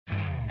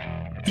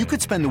You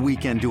could spend the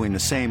weekend doing the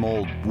same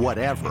old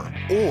whatever,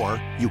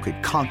 or you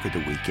could conquer the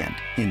weekend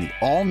in the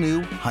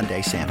all-new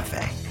Hyundai Santa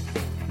Fe.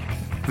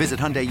 Visit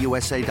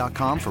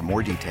HyundaiUSA.com for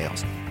more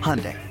details.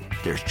 Hyundai,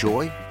 there's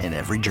joy in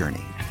every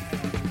journey.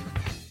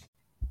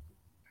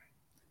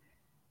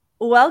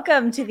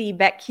 Welcome to the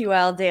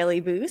BetQL Daily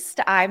Boost.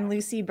 I'm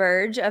Lucy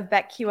Burge of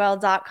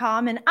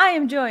BetQL.com, and I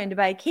am joined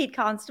by Kate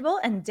Constable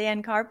and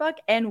Dan Karpuk,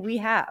 and we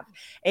have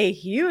a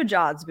huge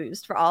odds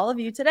boost for all of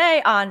you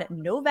today on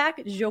Novak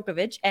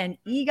Djokovic and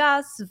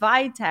Iga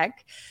Swiatek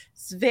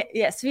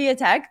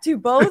to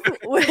both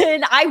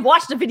win. I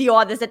watched a video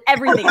on this and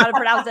everything, how to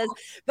pronounce this,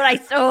 but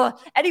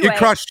anyway. You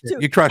crushed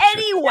it.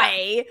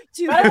 Anyway,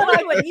 to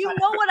both win, you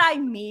know what I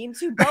mean,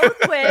 to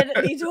both win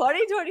the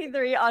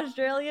 2023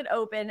 Australian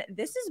Open.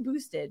 This is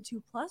boosted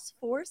to plus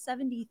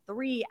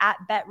 473 at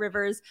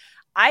BetRivers.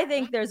 I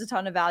think there's a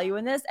ton of value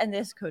in this, and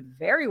this could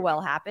very well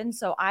happen.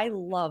 So I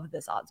love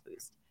this odds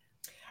boost.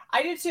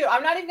 I do too.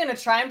 I'm not even going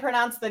to try and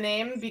pronounce the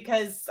name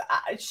because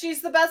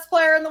she's the best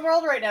player in the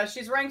world right now.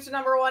 She's ranked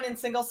number one in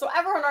singles, so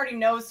everyone already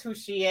knows who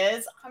she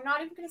is. I'm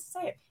not even going to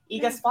say it.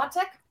 Iga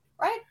Swiatek,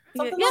 right?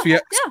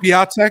 Swiatek?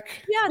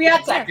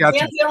 Swiatek.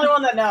 Dan's the only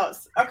one that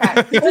knows.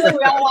 Okay.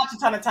 We all watch a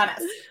ton of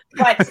tennis.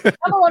 But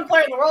number one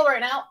player in the world right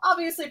now,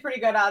 obviously pretty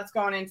good odds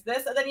going into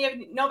this. And then you have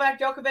Novak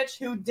Djokovic,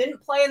 who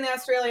didn't play in the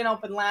Australian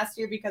Open last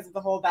year because of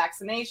the whole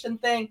vaccination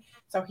thing.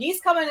 So he's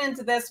coming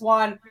into this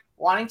one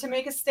wanting to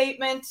make a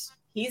statement.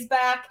 He's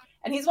back,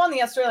 and he's won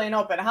the Australian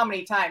Open how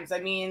many times? I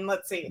mean,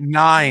 let's see.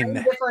 9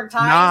 different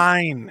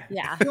times. 9.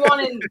 Yeah. He won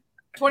in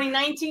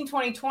 2019,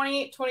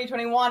 2020,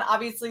 2021.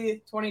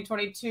 Obviously,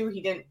 2022, he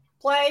didn't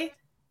play.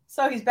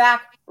 So he's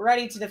back,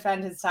 ready to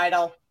defend his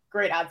title.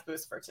 Great odds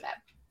boost for today.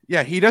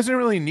 Yeah, he doesn't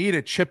really need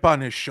a chip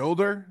on his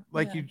shoulder.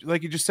 Like you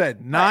just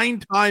said,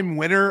 9-time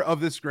winner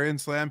of this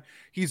Grand Slam.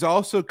 He's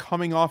also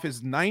coming off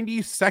his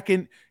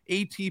 92nd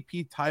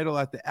ATP title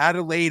at the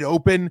Adelaide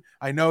Open.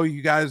 I know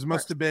you guys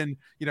must have been,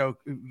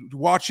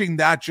 watching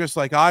that just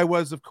like I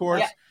was, of course.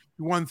 Yeah.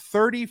 He won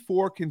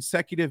 34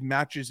 consecutive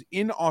matches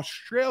in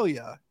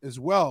Australia as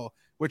well,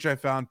 which I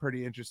found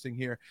pretty interesting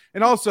here.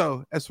 And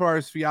also, as far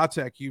as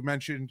Swiatek, you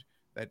mentioned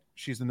that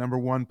she's the number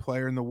one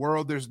player in the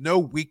world. There's no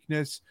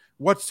weakness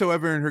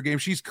whatsoever in her game.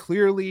 She's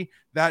clearly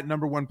that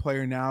number one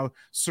player now.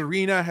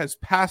 Serena has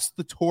passed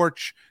the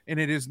torch, and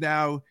it is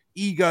now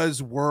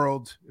Iga's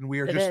world, and we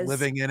are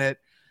living in it.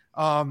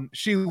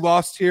 She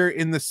lost here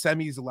in the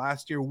semis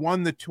last year,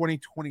 won the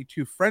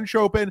 2022 French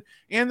Open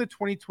and the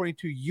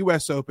 2022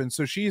 US Open.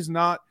 So she's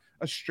not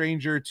a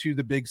stranger to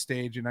the big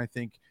stage, and I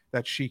think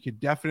that she could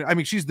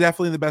she's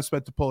definitely the best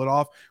bet to pull it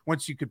off.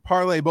 Once you could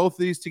parlay both of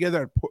these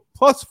together at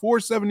plus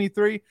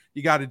 473,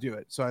 you got to do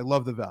it. So I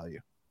love the value.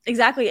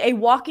 Exactly. A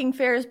walking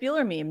Ferris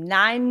Bueller meme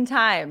 9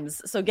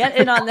 times. So get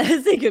in on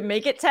this. You can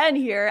make it 10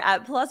 here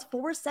at plus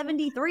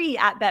 473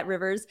 at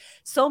BetRivers.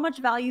 So much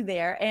value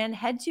there. And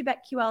head to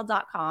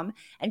BetQL.com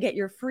and get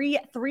your free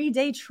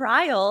 3-day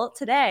trial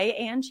today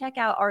and check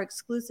out our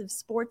exclusive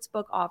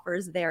sportsbook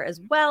offers there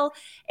as well.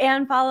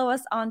 And follow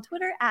us on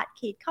Twitter at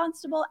Kate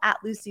Constable, at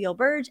Lucille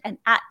Burge, and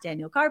at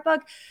Daniel Karpuk.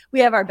 We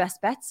have our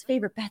best bets,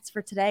 favorite bets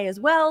for today as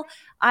well.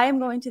 I am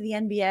going to the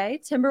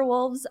NBA.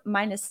 Timberwolves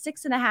minus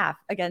 6.5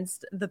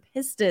 against the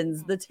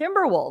Pistons. The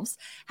Timberwolves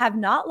have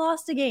not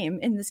lost a game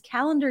in this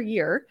calendar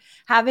year,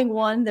 having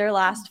won their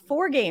last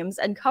 4 games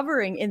and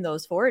covering in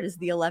those 4. It is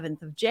the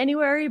 11th of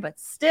January, but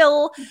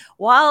still,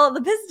 while the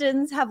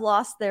Pistons have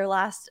lost their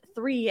last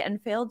 3 and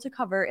failed to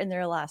cover in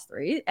their last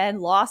 3 and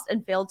lost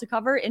and failed to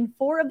cover in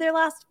 4 of their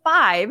last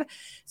 5.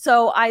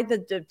 So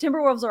the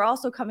Timberwolves are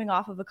also coming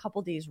off of a couple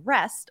days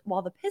rest,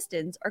 while the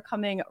Pistons are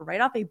coming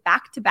right off a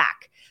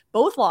back-to-back,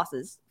 both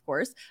losses, of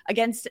course,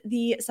 against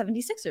the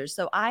 76ers.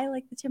 So I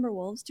like the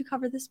Timberwolves to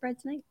cover this spread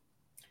tonight.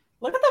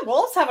 Look at the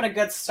Wolves having a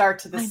good start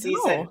to the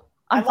season.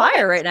 On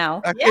fire right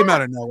now. That came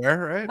out of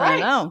nowhere, right? I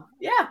know.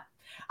 Yeah.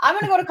 I'm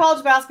going to go to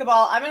college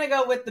basketball. I'm going to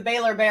go with the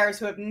Baylor Bears,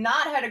 who have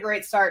not had a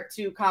great start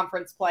to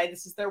conference play.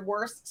 This is their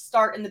worst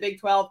start in the Big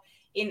 12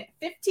 in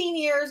 15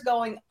 years,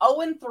 going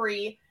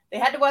 0-3. They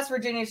head to West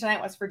Virginia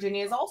tonight. West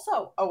Virginia is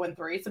also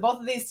 0-3. So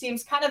both of these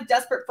teams kind of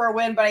desperate for a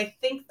win, but I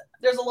think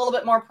there's a little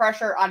bit more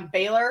pressure on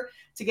Baylor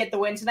to get the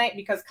win tonight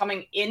because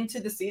coming into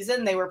the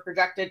season, they were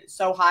projected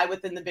so high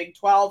within the Big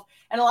 12.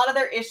 And a lot of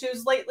their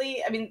issues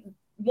lately,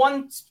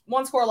 one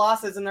score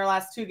losses in their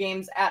last 2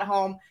 games at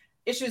home.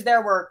 Issues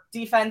there were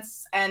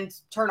defense and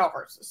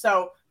turnovers.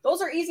 So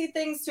those are easy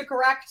things to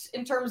correct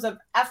in terms of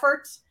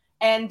effort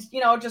and,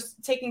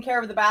 just taking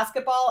care of the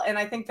basketball. And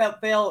I think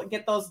that they'll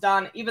get those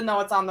done, even though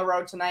it's on the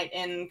road tonight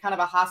in kind of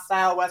a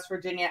hostile West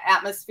Virginia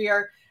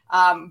atmosphere.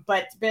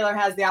 But Baylor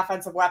has the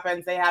offensive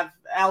weapons. They have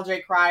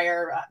LJ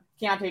Cryer,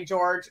 Keontae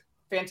George,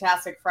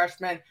 fantastic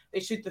freshman.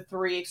 They shoot the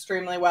 3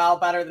 extremely well,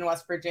 better than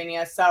West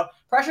Virginia. So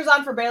pressure's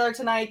on for Baylor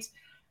tonight.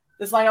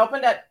 This line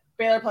opened at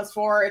Baylor plus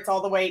 4. It's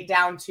all the way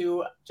down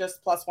to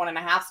just plus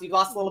 1.5. So you've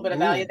lost a little bit of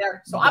value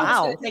there. So I'm just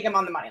going to take him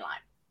on the money line.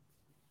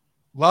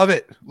 Love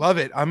it. Love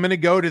it. I'm going to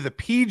go to the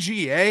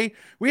PGA.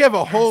 We have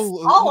a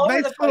whole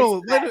nice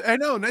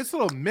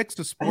little mix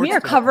of sports. We are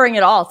covering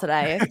it all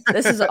today.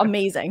 This is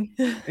amazing.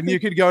 And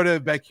you could go to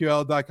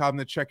betql.com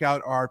to check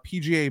out our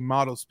PGA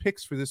models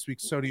picks for this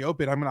week's Sony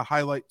Open. I'm going to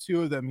highlight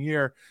two of them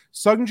here.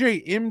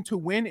 Sungjae Im to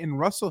win and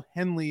Russell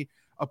Henley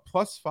a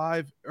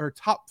 +5 or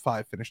top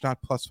 5 finish, not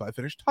 +5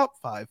 finish, top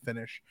 5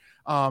 finish.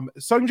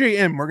 Sungjae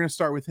Im, we're going to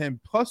start with him,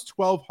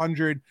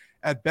 +1,200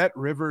 at Bet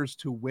Rivers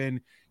to win.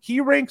 He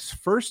ranks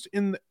first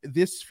in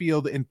this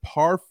field in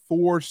par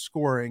 4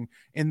 scoring,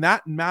 and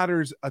that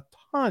matters a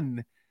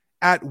ton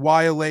at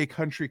YLA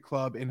Country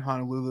Club in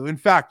Honolulu. In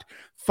fact,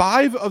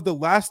 5 of the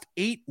last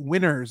 8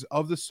 winners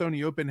of the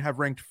Sony Open have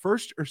ranked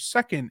first or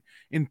second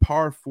in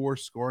par 4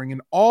 scoring,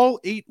 and all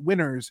 8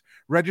 winners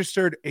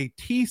registered a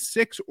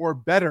T6 or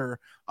better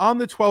on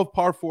the 12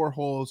 par 4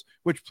 holes,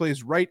 which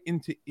plays right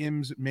into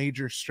Im's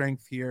major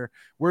strength here.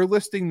 We're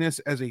listing this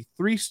as a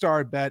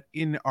 3-star bet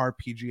in our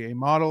PGA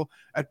model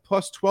at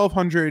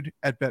 +1,200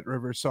 at Bet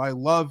Rivers. So I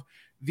love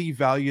the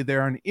value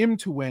there on Im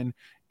to win.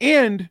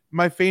 And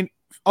my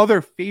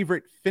other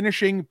favorite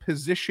finishing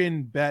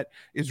position bet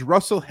is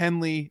Russell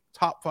Henley,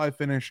 top 5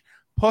 finish,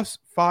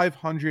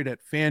 +500 at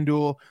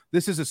FanDuel.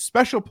 This is a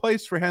special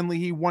place for Henley.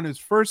 He won his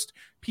first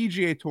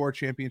PGA Tour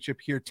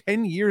championship here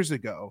 10 years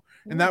ago,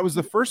 and that was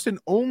the first and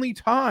only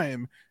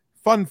time,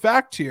 fun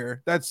fact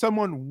here, that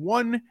someone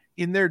won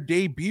in their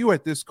debut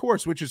at this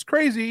course, which is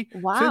crazy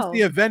since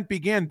the event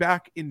began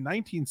back in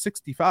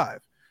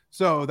 1965.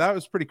 So that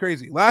was pretty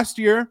crazy. Last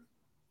year,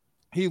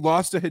 he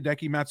lost to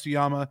Hideki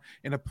Matsuyama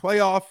in a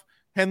playoff.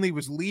 Henley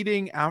was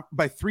leading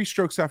by 3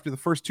 strokes after the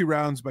first 2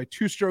 rounds, by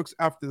 2 strokes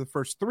after the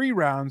first 3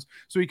 rounds.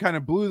 So he kind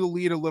of blew the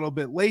lead a little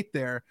bit late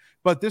there.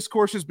 But this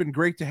course has been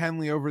great to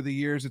Henley over the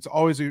years. It's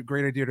always a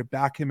great idea to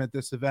back him at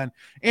this event.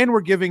 And we're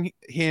giving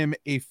him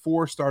a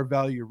 4-star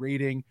value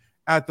rating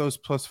at those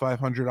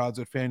 +500 odds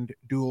at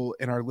FanDuel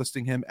and are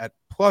listing him at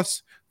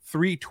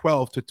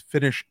 +312 to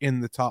finish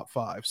in the top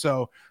 5.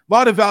 So a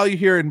lot of value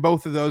here in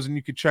both of those. And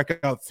you can check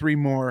out 3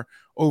 more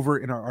over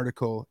in our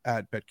article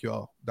at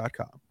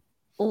betql.com.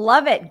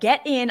 Love it.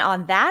 Get in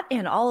on that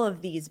and all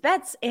of these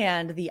bets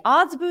and the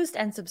odds boost,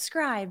 and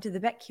subscribe to the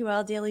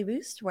BetQL Daily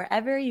Boost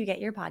wherever you get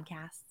your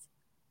podcasts.